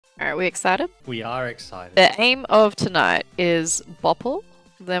Alright, we excited? We are excited. The aim of tonight is Bopl,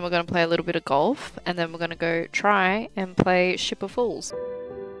 then we're going to play a little bit of golf, and then we're going to go try and play Ship of Fools.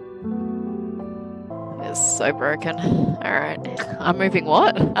 It's so broken. Alright. I'm moving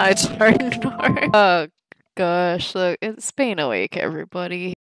what? I don't know. Oh gosh, look, it's been a week,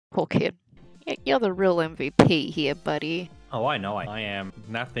 everybody. Poor kid. You're the real MVP here, buddy. Oh, I know. I am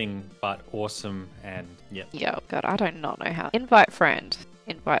nothing but awesome and yep. Yo, God, I do not know how. Invite friend.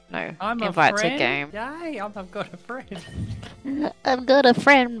 Invite, no. I'm invite a friend. to game. Yay, I've got a friend. I've got a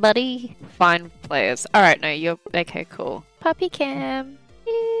friend, buddy. Find players. Alright, no, you're... Okay, cool. Puppy Cam.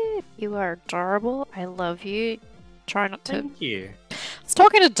 You are adorable. I love you. Try not to... Thank you. I was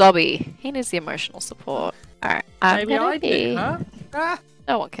talking to Dobby. He needs the emotional support. Alright, Maybe I did, huh? Ah.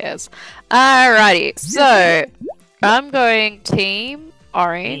 No one cares. Alrighty, so... I'm going team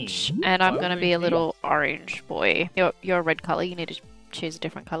orange, and I'm going to be a little orange boy. You're a red color. You need to choose a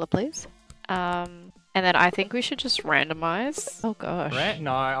different color, please. And then I think we should just randomize. Oh gosh.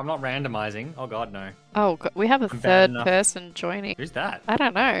 No, I'm not randomizing. Oh god, no. Oh, God. We have a third person joining. Who's that? I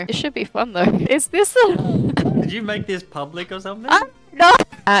don't know. It should be fun though. Is this a... Did you make this public or something? No.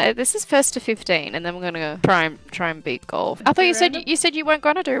 This is first to 15, and then we're gonna try and beat golf. I thought you said you weren't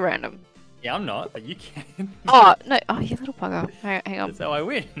gonna do random. Yeah, I'm not, but you can. Oh no! Oh, you little bugger! Hang on. That's how I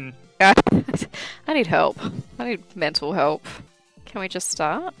win. I need help. I need mental help. Can we just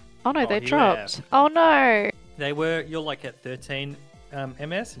start? Oh no, they dropped. Oh no! You're like at 13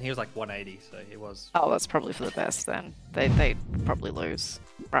 MS, and he was like 180, so he was. Oh, that's probably for the best then. They probably lose,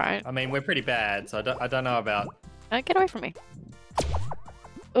 right? I mean, we're pretty bad, so I don't know about. Get away from me!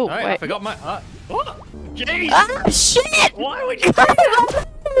 Oh no, wait! I forgot my. Oh, jeez! Ah, shit! Why would you do that?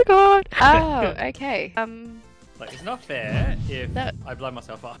 Oh my god! Oh, okay. Like, it's not fair if I blow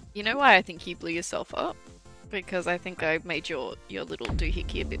myself up. You know why I think you blew yourself up? Because I think I made your little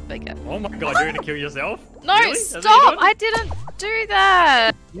doohickey a bit bigger. Oh my god, you're gonna kill yourself? No, really? stop! I didn't do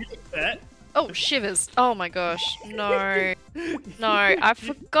that! You did that? Oh, shivers. Oh my gosh. No. No, I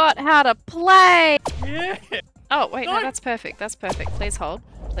forgot how to play! Yeah! Oh, wait, no, that's perfect. That's perfect. Please hold.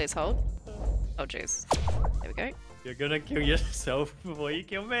 Please hold. Oh, jeez. There we go. You're gonna kill yourself before you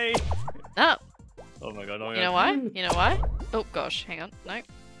kill me. No. Oh my god, oh my god. You know why? You know why? Oh gosh, hang on. No.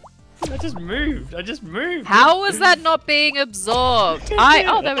 I just moved. I just moved. How was that not being absorbed?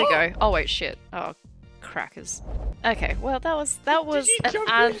 Oh, there we go. Oh wait, shit. Oh, crackers. Okay, well that was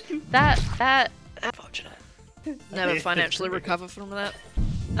unfortunate. Never financially recover from that.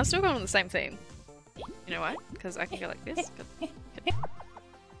 I'm still going on the same theme. You know why? Because I can go like this.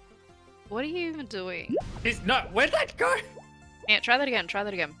 What are you even doing? Where'd that go? Yeah, try that again. Try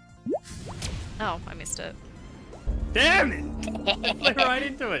that again. Oh, I missed it. Damn it! I flew right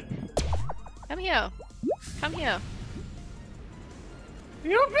into it. Come here. Come here.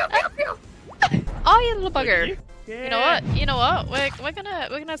 Oh, you little bugger. Yeah. You know what? You know what? We're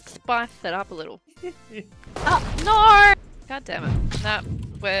gonna spice it up a little. Oh no! God damn it. Nah,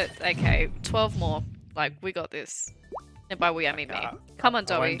 we're okay. 12 more. Like, we got this. And by we I mean me. Come on,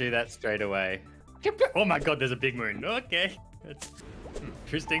 Dobby. I won't do that straight away. Oh my god, there's a big moon. Okay. That's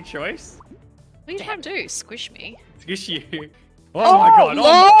interesting choice. What are you trying to do? Squish me? Squish you. Oh my god.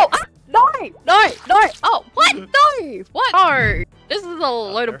 No! No! Oh, what? No! What? No! This is a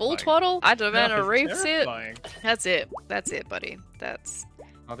load of bull twaddle. I demand a reset. That's it. That's it, buddy. That's...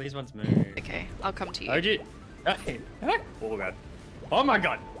 Oh, these ones move. Okay, I'll come to you. Oh, oh god. Oh my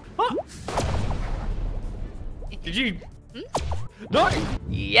god. Oh. Did you... No!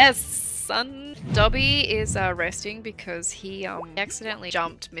 Yes, son. Dobby is resting because he accidentally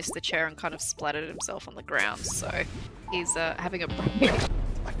jumped, missed the chair, and kind of splattered himself on the ground. So he's having a break.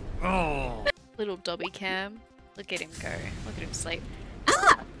 Oh. Little Dobby Cam. Look at him go. Look at him sleep.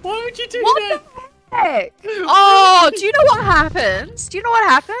 Ah! Why would you do that? Heck? Oh, do you know what happens? Do you know what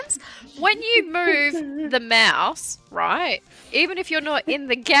happens? When you move the mouse, right? Even if you're not in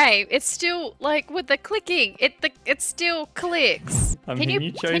the game, it's still like with the clicking, it still clicks. Can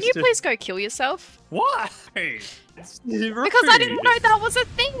you please go kill yourself? Why? Because I didn't know that was a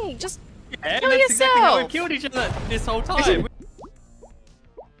thing. Just kill yourself. Exactly how we've killed each other this whole time.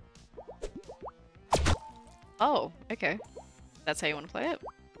 Oh, okay. That's how you want to play it?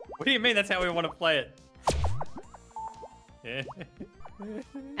 What do you mean that's how we want to play it? Yeah.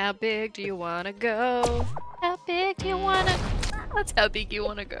 How big do you want to go? How big do you want to... That's how big you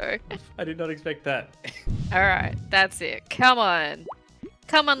want to go. I did not expect that. Alright, that's it. Come on.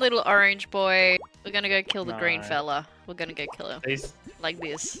 Come on, little orange boy. We're gonna go kill the green fella. We're gonna go kill him. Please. Like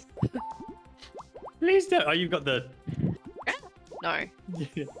this. Please don't. Oh, you've got the... No.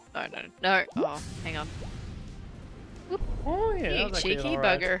 No. Oh, hang on. Whoop. Oh yeah. that You was actually cheeky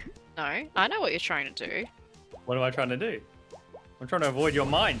alright. bugger. No, I know what you're trying to do. What am I trying to do? I'm trying to avoid your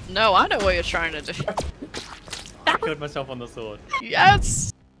mind. No, I know what you're trying to do. I killed myself on the sword.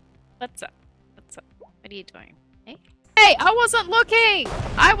 Yes! What's up? What's up? What are you doing? Hey? Hey, I wasn't looking!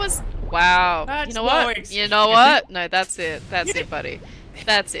 I was... Wow. That's you know no what? excuse. You know what? No, that's it. That's it, buddy.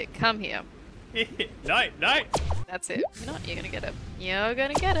 That's it. Come here. No, no. That's it. You know what? You're gonna get it. You're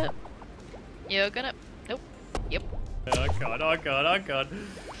gonna get it. You're gonna... Nope. Yep. Oh god, oh god, oh god.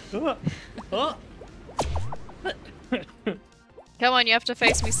 Come on, you have to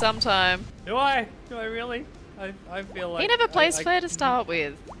face me sometime. Do I? Do I really? I feel like... He never plays fair to start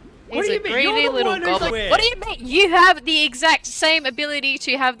with. What He's do a you mean? greedy You're the little one who's goblin. weird. What do you mean? You have the exact same ability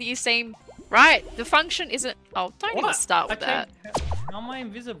to have the same... Right? The function isn't... Oh, don't even start with that. How am I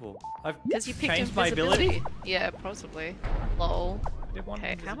invisible? I've Because you picked changed my invisibility. ability? Yeah, possibly. Lol. Did one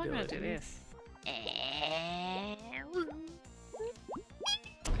Okay, how am I gonna do invisibility. this?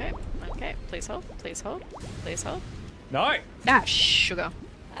 Okay, okay. Please hold, please hold, please hold. No! Ah, sugar.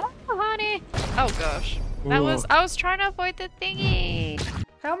 Oh, honey. Oh gosh. That was... I was trying to avoid the thingy.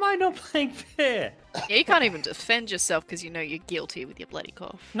 How am I not playing fair? Yeah, you can't even defend yourself because you know you're guilty with your bloody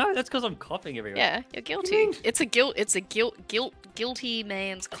cough. No, that's because I'm coughing everywhere. Yeah, you're guilty. It's a guilty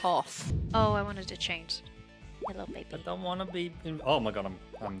man's cough. Oh, I wanted to change. Hello, baby. I don't want to be... Oh my god,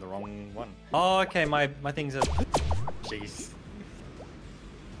 I'm the wrong one. Oh, okay, my things are... Jeez.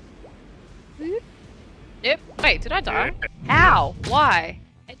 Yep. Wait, did I die? How? Why?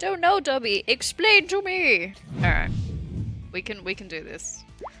 I don't know, Dobby. Explain to me. All right. We can do this.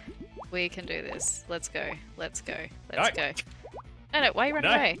 We can do this. Let's go. Let's go. Let's go. No, why are you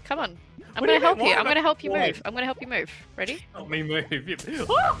running away? Come on. I'm gonna help you. I'm gonna help you move. I'm gonna help you move. Ready? Help me move.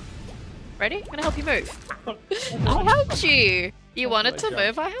 Ready? I'm gonna help you move. I helped you. You wanted to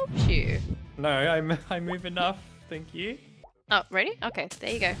move. I helped you. No, I move enough. Thank you. Oh, ready? Okay,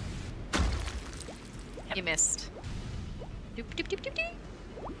 there you go. You missed. Doop, doop, doop, doop, doop.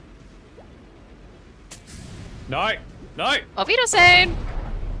 No, no. Auf Wiedersehen!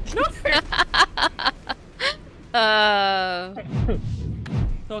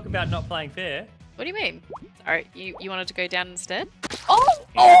 Talk about not playing fair. What do you mean? Sorry, you wanted to go down instead? Oh!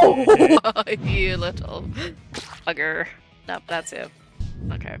 Oh! You little bugger. Nope, that's it.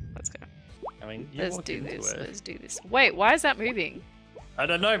 Okay, let's go. I mean, you Let's walked do into this. it. Let's do this. Wait, why is that moving? I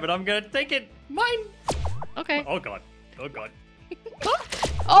don't know, but I'm gonna take it. Mine. Okay. Oh god. Oh god.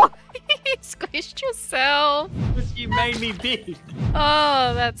 Oh! You squished yourself! Because you made me big.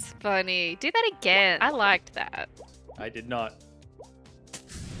 Oh, that's funny. Do that again. I liked that. I did not.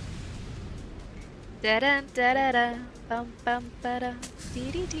 Da da da da da, bum bum ba da,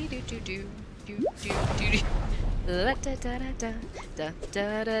 dee dee dee doo doo doo, doo doo doo doo. La da da da da, da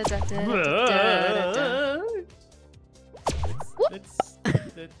da da da da da da. Let's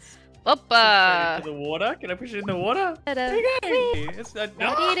Whoopa! into the water. Can I push it in the water? Da-da. Okay. It's not...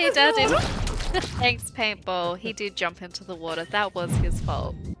 Thanks, Paintball. He did jump into the water. That was his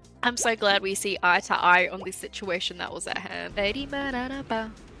fault. I'm so glad we see eye to eye on this situation that was at hand.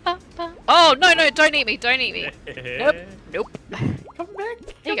 Oh, no, no, don't eat me, don't eat me. Nope, nope. Come back.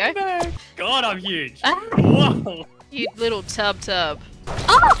 There you come go. Back. God, I'm huge. Ah. Whoa. You little tub.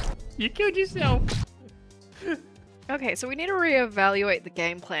 Oh! You killed yourself. Okay, so we need to reevaluate the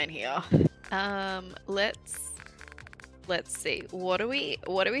game plan here. Let's see. What are we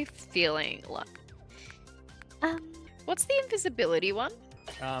feeling like? What's the invisibility one?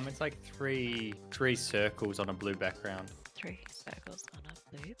 It's like three circles on a blue background. 3 circles on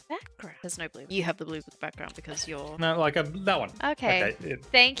a blue background. There's no blue. You have the blue background because you're... No, like that one. Okay.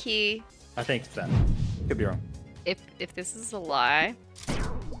 Thank you. I think it's that. Could be wrong. If this is a lie...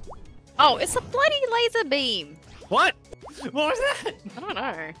 Oh, it's a bloody laser beam! What? What was that? I don't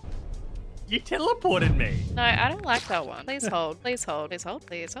know. You teleported me. No, I don't like that one. Please hold. Please hold. Please hold.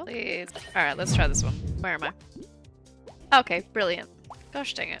 Please hold. Please. Alright, let's try this one. Where am I? Okay, brilliant.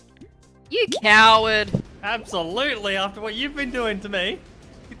 Gosh dang it. You coward! Absolutely, after what you've been doing to me.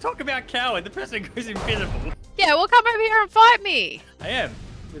 You talk about coward, the person goes invisible. Yeah, well come over here and fight me! I am,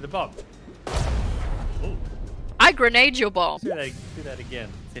 with a bomb. Ooh. I grenade your bomb. Do that again.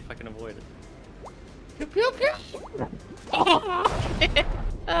 See if I can avoid it. Okay,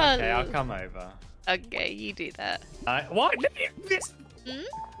 I'll come over. Okay, you do that. What? This.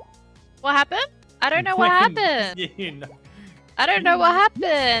 What happened? I don't know what happened. You know. I don't know what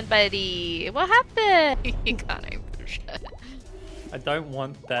happened, buddy. What happened? You can't even push it. I don't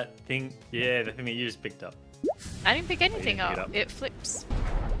want that thing. Yeah, the thing that you just picked up. I didn't pick anything pick it up. up. It flips.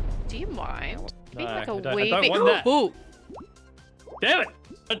 Do you mind? Being No, like a I don't wee want bit. that. Ooh. Damn it!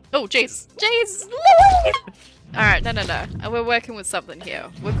 Oh, jeez. Jeez. Alright, no. We're working with something here.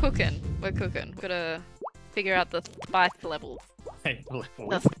 We're cooking. We're gotta figure out the spice level. Hey,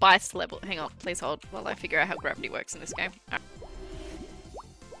 The spice level. Hang on, please hold while I figure out how gravity works in this game. Alright.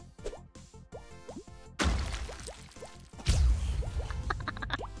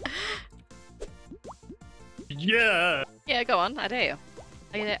 Yeah. Yeah, go on. I dare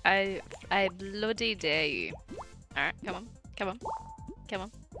you. I bloody dare you. Alright, come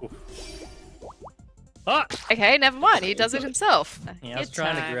on. Oof. Ah! Okay, never mind. He does it himself. Yeah, I was Good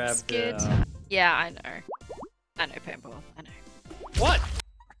trying to times, grab good the... times. Yeah, I know, Paintball. I know. What?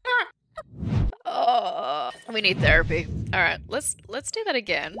 Oh, we need therapy. Alright, let's do that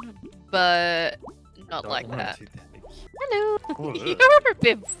again. But not like that. Hello. Whoa. You're a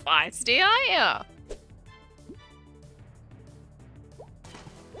bit feisty, aren't ya?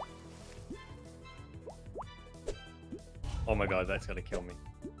 Oh my god, that's gonna kill me.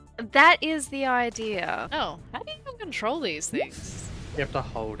 That is the idea. Oh, how do you even control these things? You have to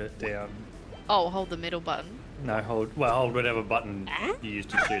hold it down. Oh, hold the middle button. No, hold whatever button you use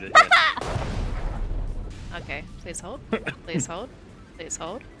to shoot it. Yeah. Okay, please hold. Please hold. Please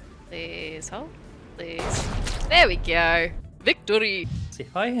hold. Please hold. Please. There we go. Victory. See,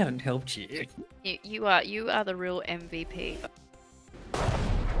 if I hadn't helped you. You are the real MVP.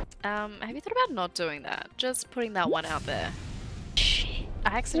 Have you thought about not doing that? Just putting that one out there. Shit.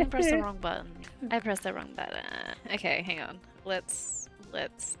 I accidentally pressed the wrong button. I pressed the wrong button. Okay, hang on. Let's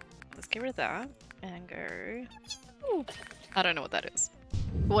get rid of that and go. Ooh. I don't know what that is.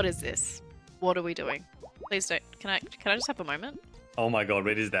 What is this? What are we doing? Please don't. Can I just have a moment? Oh my god,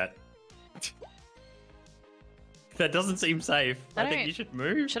 what is that? That doesn't seem safe. I think you should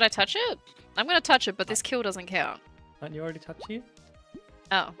move. Should I touch it? I'm gonna touch it, but this kill doesn't count. Aren't you already touching it?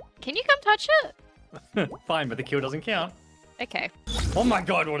 Oh. Can you come touch it? Fine, but the kill doesn't count. Okay. Oh my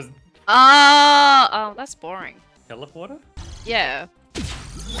god, what is... Oh, that's boring. Teleporter? Yeah.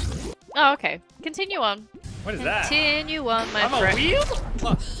 Oh, okay. Continue on. What is that? Continue on, my I'm friend. a wheel?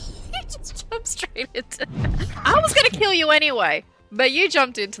 You just jumped straight into... I was gonna kill you anyway, but you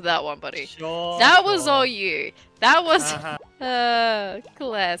jumped into that one, buddy. Sure. That was all you. That was...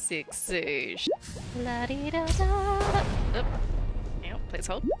 classic sush. La-di-da-da. Oop. Hang on, please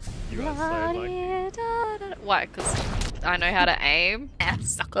hold. You are so lucky. Why? Because I know how to aim.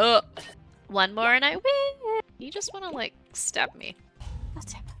 Sucker. One more and I win. You just want to, like, stab me.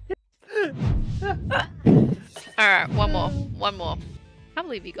 Alright, one more. Can't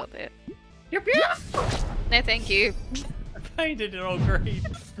believe you got there. Yep, yep. No, thank you. I painted it all green.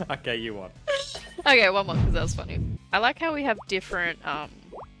 Okay, you won. Okay, one more, because that was funny. I like how we have different,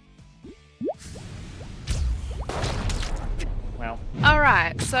 Well.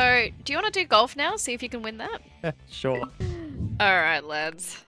 Alright, so, do you want to do golf now? See if you can win that? Sure. Alright,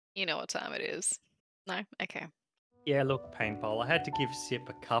 lads. You know what time it is. No? Okay. Yeah, look, Paintball, I had to give Sip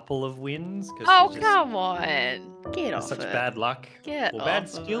a couple of wins. Oh, come on. Get off such it. bad luck. Get or off bad of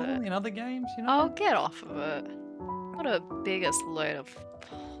skill it. in other games, you know? Oh, get off of it. What a biggest load of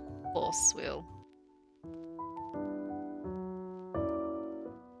horse wheel.